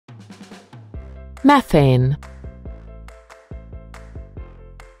Methane.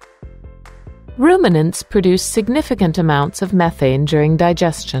 Ruminants produce significant amounts of methane during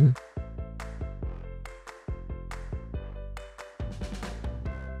digestion.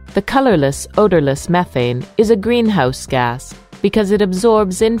 The colorless, odorless methane is a greenhouse gas because it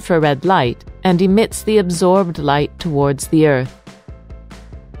absorbs infrared light and emits the absorbed light towards the Earth.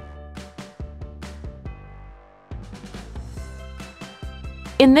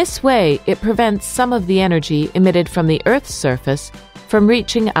 In this way, it prevents some of the energy emitted from the Earth's surface from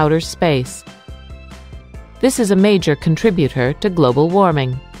reaching outer space. This is a major contributor to global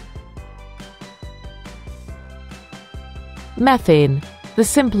warming. Methane, the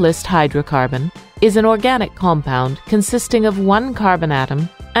simplest hydrocarbon, is an organic compound consisting of one carbon atom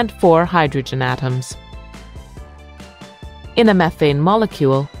and 4 hydrogen atoms. In a methane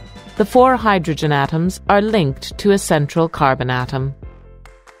molecule, the 4 hydrogen atoms are linked to a central carbon atom.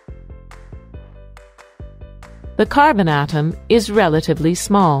 The carbon atom is relatively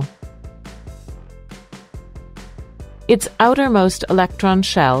small. Its outermost electron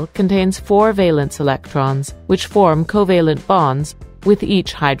shell contains 4 valence electrons, which form covalent bonds with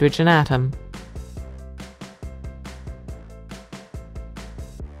each hydrogen atom.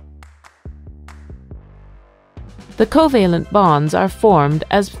 The covalent bonds are formed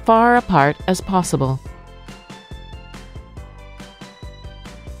as far apart as possible.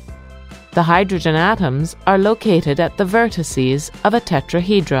 The hydrogen atoms are located at the vertices of a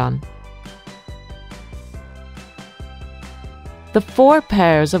tetrahedron. The 4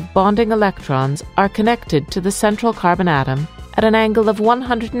 pairs of bonding electrons are connected to the central carbon atom at an angle of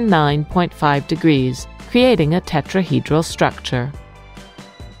 109.5 degrees, creating a tetrahedral structure.